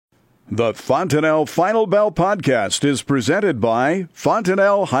The Fontanelle Final Bell podcast is presented by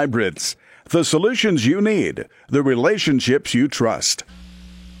Fontanelle Hybrids. The solutions you need, the relationships you trust.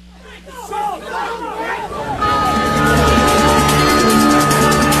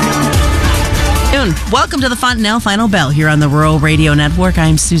 Welcome to the Fontanelle Final Bell here on the Rural Radio Network.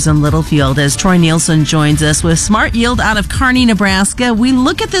 I'm Susan Littlefield as Troy Nielson joins us with Smart Yield out of Kearney, Nebraska. We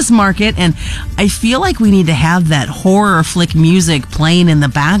look at this market and I feel like we need to have that horror flick music playing in the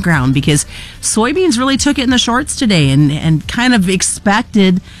background because soybeans really took it in the shorts today and kind of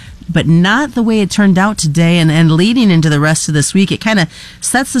expected, but not the way it turned out today and leading into the rest of this week. It kind of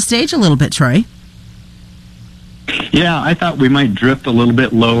sets the stage a little bit, Troy. Yeah, I thought we might drift a little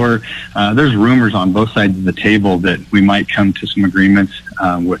bit lower. There's rumors on both sides of the table that we might come to some agreements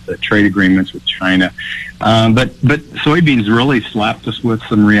with the trade agreements with China. But soybeans really slapped us with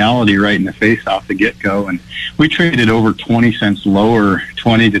some reality right in the face off the get-go. And we traded over 20 cents lower,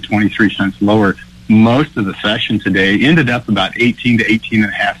 20 to 23 cents lower most of the session today. Ended up about 18 to 18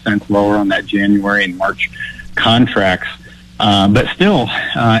 and a half cents lower on that January and March contracts. But still,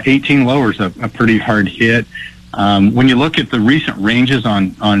 18 lower is a pretty hard hit. When you look at the recent ranges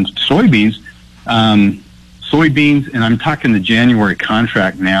on soybeans, and I'm talking the January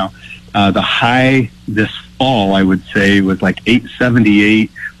contract now, the high this fall, I would say, was like 878.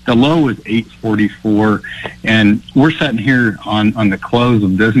 The low was 844. And we're sitting here on the close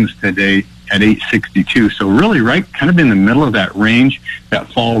of business today at 862. So really right kind of in the middle of that range, that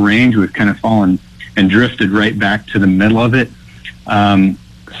fall range, we've kind of fallen and drifted right back to the middle of it.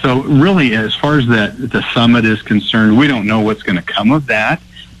 So really, as far as the summit is concerned, we don't know what's going to come of that,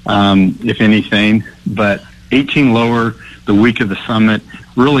 if anything. But 18 lower the week of the summit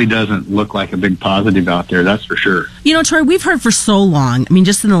really doesn't look like a big positive out there, that's for sure. You know, Troy, we've heard for so long, I mean,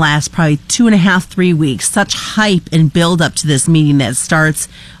 just in the last probably 2.5, 3 weeks, such hype and build up to this meeting that starts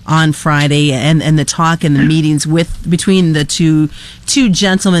on Friday and the talk and the meetings between the two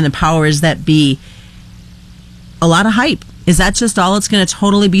gentlemen, the powers that be. A lot of hype. Is that just all it's going to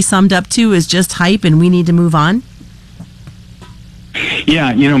totally be summed up to, is just hype and we need to move on?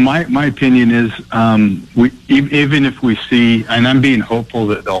 Yeah, you know, my opinion is even if we see, and I'm being hopeful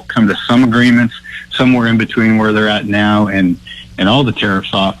that they'll come to some agreements somewhere in between where they're at now and all the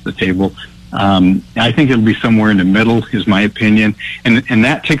tariffs off the table. I think it'll be somewhere in the middle, is my opinion. And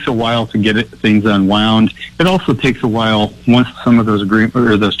that takes a while to get things unwound. It also takes a while, once some of those agreements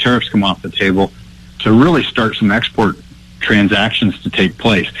or those tariffs come off the table, to really start some export transactions to take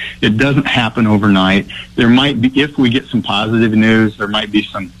place. It doesn't happen overnight. There might be, if we get some positive news, there might be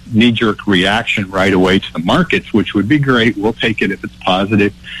some knee-jerk reaction right away to the markets, which would be great. We'll take it if it's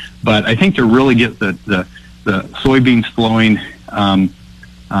positive. But I think to really get the soybeans flowing,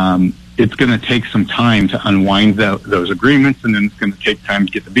 it's going to take some time to unwind those agreements, and then it's going to take time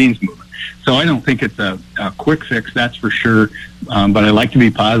to get the beans moving. So I don't think it's a quick fix, that's for sure. But I like to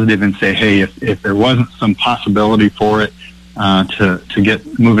be positive and say, hey, if there wasn't some possibility for it to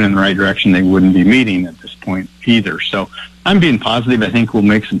get moving in the right direction, they wouldn't be meeting at this point either. So I'm being positive. I think we'll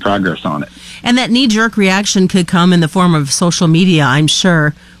make some progress on it. And that knee-jerk reaction could come in the form of social media, I'm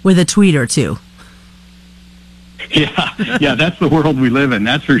sure, with a tweet or two. Yeah, that's the world we live in.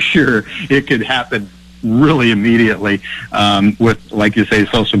 That's for sure. It could happen really immediately with, like you say,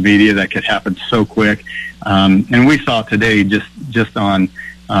 social media. That could happen so quick. And we saw today just on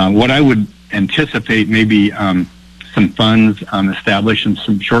what I would anticipate maybe some funds establishing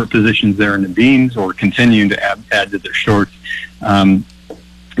some short positions there in the beans or continuing to add to their shorts.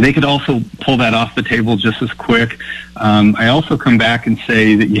 They could also pull that off the table just as quick. I also come back and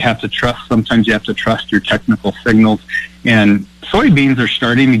say that you have to trust, sometimes you have to trust your technical signals. And soybeans are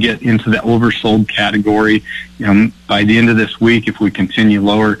starting to get into the oversold category. You know, by the end of this week, if we continue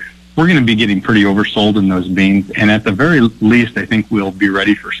lower, we're going to be getting pretty oversold in those beans. And at the very least, I think we'll be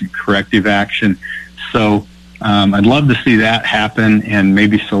ready for some corrective action. So I'd love to see that happen and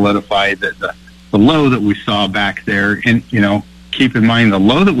maybe solidify the low that we saw back there. And, you know, keep in mind the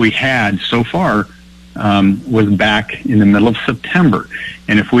low that we had so far was back in the middle of September.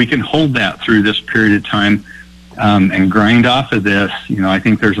 And if we can hold that through this period of time and grind off of this, you know, I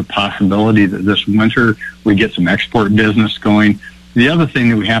think there's a possibility that this winter we get some export business going. The other thing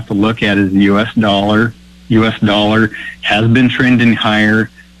that we have to look at is the U.S. dollar. U.S. dollar has been trending higher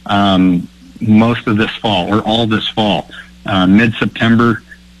most of this fall, or all this fall. Mid-September,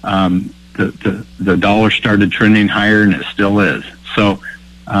 the dollar started trending higher, and it still is. So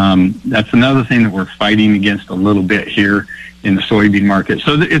that's another thing that we're fighting against a little bit here in the soybean market.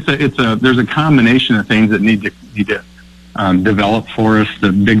 So there's a combination of things that need to develop for us.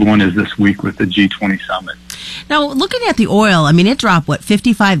 The big one is this week with the G20 Summit. Now, looking at the oil, I mean, it dropped,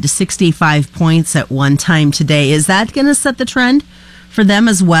 55 to 65 points at one time today. Is that going to set the trend for them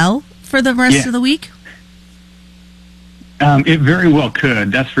as well for the rest of the week? It very well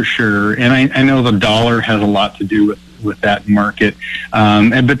could, that's for sure. And I know the dollar has a lot to do with that market.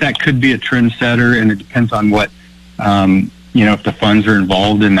 But that could be a trend setter, and it depends on what, if the funds are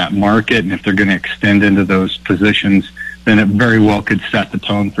involved in that market and if they're going to extend into those positions, then it very well could set the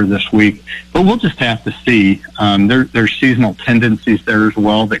tone for this week. But we'll just have to see. There's seasonal tendencies there as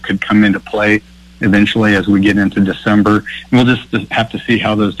well that could come into play eventually as we get into December. And we'll just have to see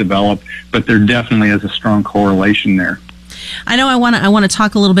how those develop. But there definitely is a strong correlation there. I know I want to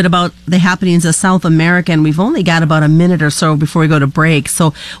talk a little bit about the happenings of South America, and we've only got about a minute or so before we go to break.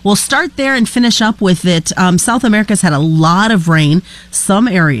 So we'll start there and finish up with it. South America's had a lot of rain. Some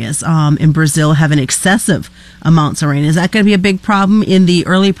areas in Brazil have an excessive amounts of rain. Is that going to be a big problem in the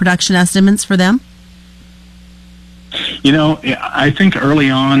early production estimates for them? I think early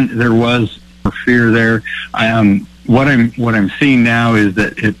on there was fear there. What I'm seeing now is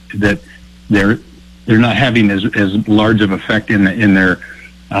that they're not having as large of effect in their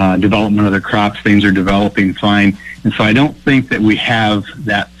development of their crops. Things are developing fine, and so I don't think that we have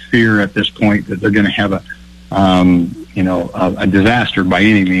that fear at this point that they're going to have a disaster by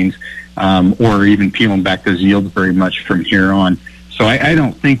any means, or even peeling back those yields very much from here on. So I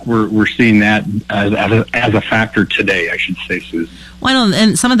don't think we're seeing that as a factor today, I should say, Susan. Well,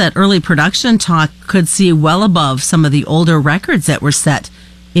 and some of that early production talk could see well above some of the older records that were set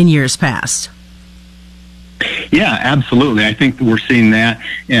in years past. Yeah, absolutely. I think we're seeing that,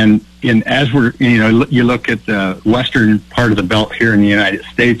 and as you look at the western part of the belt here in the United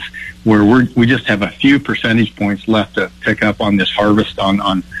States, where we just have a few percentage points left to pick up on this harvest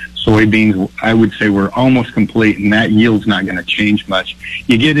on soybeans. I would say we're almost complete, and that yield's not going to change much.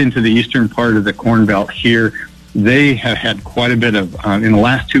 You get into the eastern part of the corn belt here, they have had quite a bit of, in the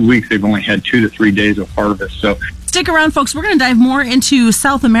last 2 weeks, they've only had 2 to 3 days of harvest. So stick around, folks. We're going to dive more into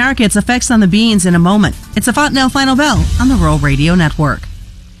South America, its effects on the beans in a moment. It's a Fontenelle Final Bell on the Rural Radio Network.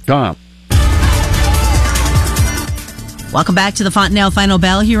 Tom. Welcome back to the Fontenelle Final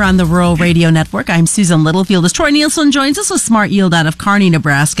Bell here on the Rural Radio Network. I'm Susan Littlefield. As Troy Nielson joins us with Smart Yield out of Kearney,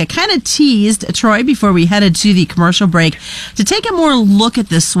 Nebraska. Kind of teased, Troy, before we headed to the commercial break, to take a more look at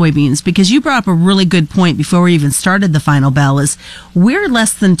this soybeans, because you brought up a really good point before we even started the Final Bell, is we're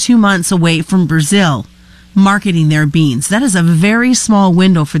less than 2 months away from Brazil marketing their beans. That is a very small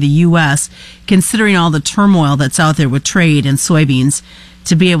window for the U.S., considering all the turmoil that's out there with trade and soybeans,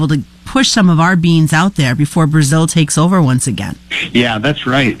 to be able to push some of our beans out there before Brazil takes over once again. Yeah, that's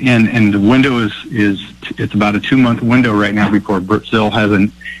right. And the window is it's about a 2-month window right now before Brazil has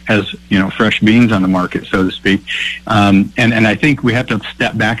fresh beans on the market, so to speak. And I think we have to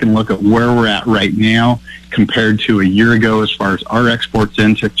step back and look at where we're at right now compared to a year ago as far as our exports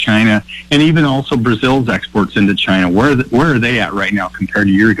into China, and even also Brazil's exports into China. Where are they at right now compared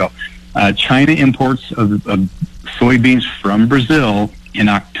to a year ago? China imports of soybeans from Brazil in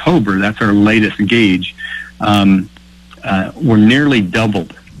October, that's our latest gauge, we're nearly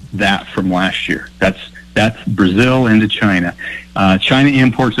doubled that from last year. That's Brazil into China. China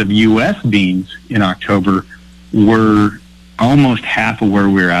imports of U.S. beans in October were almost half of where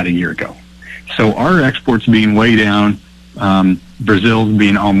we were at a year ago. So our exports being way down, Brazil's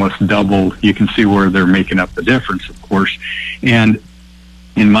being almost double. You can see where they're making up the difference, of course. And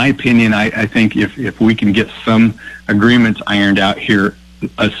in my opinion, I think if we can get some agreements ironed out here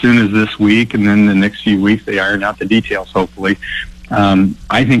as soon as this week, and then the next few weeks they iron out the details, hopefully,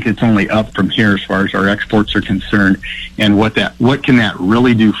 I think it's only up from here as far as our exports are concerned. And what can that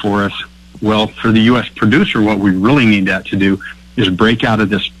really do for us? Well, for the U.S. producer, what we really need that to do is break out of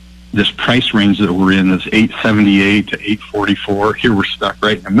this price range that we're in, this 878 to 844. Here we're stuck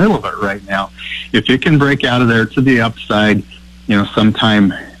right in the middle of it right now. If it can break out of there to the upside,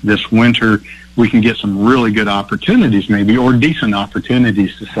 sometime this winter, we can get some really good opportunities, maybe, or decent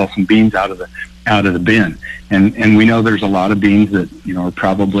opportunities to sell some beans out of the bin. And we know there's a lot of beans that are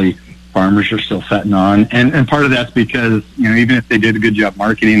probably farmers are still sitting on, and part of that's because even if they did a good job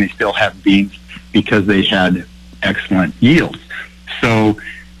marketing, they still have beans because they had excellent yields. So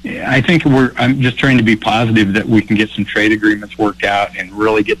I think I'm just trying to be positive that we can get some trade agreements worked out and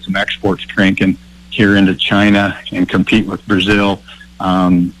really get some exports cranking here into China and compete with Brazil.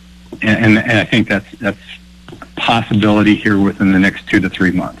 And I think that's a possibility here within the next 2 to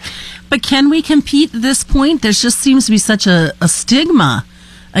 3 months. But can we compete at this point? There just seems to be such a stigma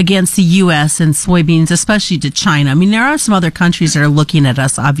against the U.S. and soybeans, especially to China. I mean, there are some other countries that are looking at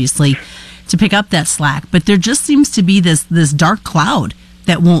us, obviously, to pick up that slack. But there just seems to be this dark cloud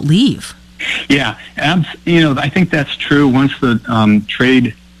that won't leave. Yeah, I think that's true. Once the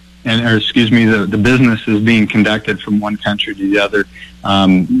the business is being conducted from one country to the other,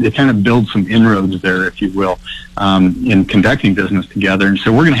 it kind of builds some inroads there, if you will, in conducting business together. And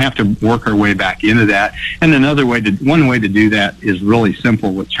so we're going to have to work our way back into that. And one way to do that is really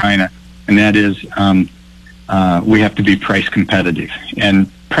simple with China, and that is we have to be price competitive.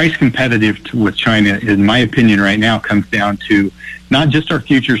 And price competitive with China, in my opinion, right now comes down to not just our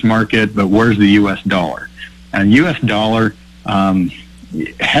futures market, but where's the U.S. dollar? And U.S. dollar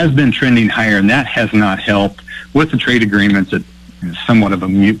has been trending higher, and that has not helped with the trade agreements. It's somewhat of a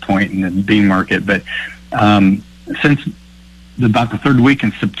moot point in the bean market, but since about the third week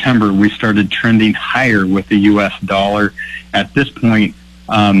in September, we started trending higher with the U.S. dollar. At this point,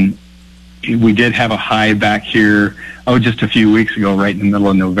 we did have a high back here, just a few weeks ago, right in the middle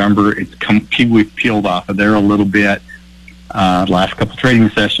of November. We've peeled off of there a little bit. Last couple trading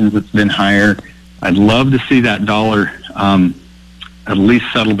sessions, it's been higher. I'd love to see that dollar at least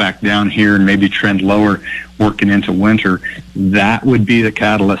settle back down here and maybe trend lower working into winter. That would be the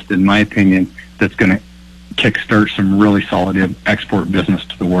catalyst, in my opinion, that's going to kickstart some really solid export business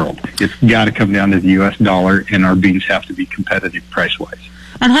to the world. It's got to come down to the U.S. dollar, and our beans have to be competitive price-wise.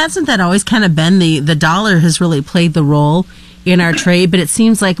 And hasn't that always kind of been the dollar has really played the role in our trade, but it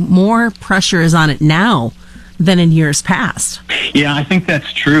seems like more pressure is on it now than in years past. Yeah, I think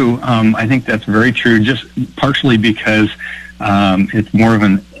that's true. I think that's very true, just partially because it's more of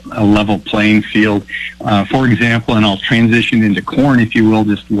a level playing field. For example, and I'll transition into corn, if you will,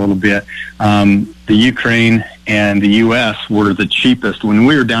 just a little bit. The Ukraine and the U.S. were the cheapest. When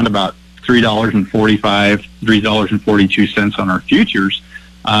we were down to about $3.42 on our futures,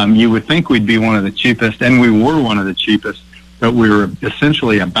 you would think we'd be one of the cheapest, and we were one of the cheapest, but we were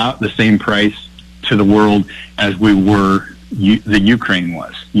essentially about the same price to the world as we were the Ukraine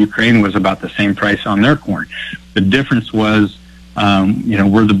was. Ukraine was about the same price on their corn. The difference was,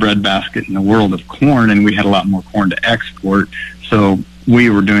 we're the breadbasket in the world of corn, and we had a lot more corn to export, so we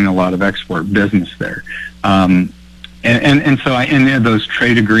were doing a lot of export business there. So those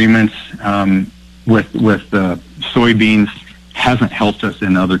trade agreements with the soybeans hasn't helped us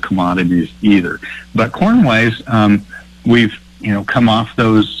in other commodities either. But corn-wise, we've come off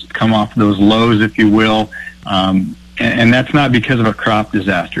those lows, if you will, and that's not because of a crop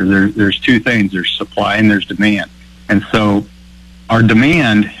disaster. There's two things: there's supply and there's demand. And so our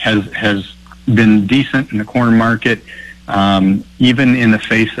demand has been decent in the corn market, even in the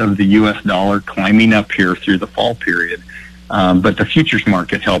face of the U.S. dollar climbing up here through the fall period. But the futures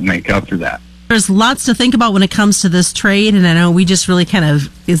market helped make up for that. There's lots to think about when it comes to this trade, and I know we just really kind of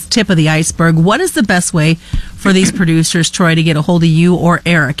is tip of the iceberg. What is the best way for these producers, Troy, to get a hold of you or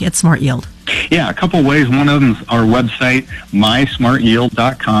Eric at Smart Yield? Yeah, a couple ways. One of them is our website,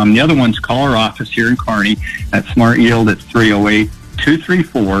 mysmartyield.com. The other one's call our office here in Kearney at Smart Yield at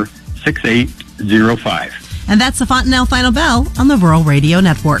 308-234-6805. And that's the Fontanelle Final Bell on the Rural Radio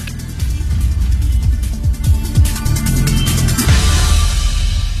Network.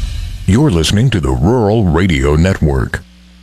 You're listening to the Rural Radio Network.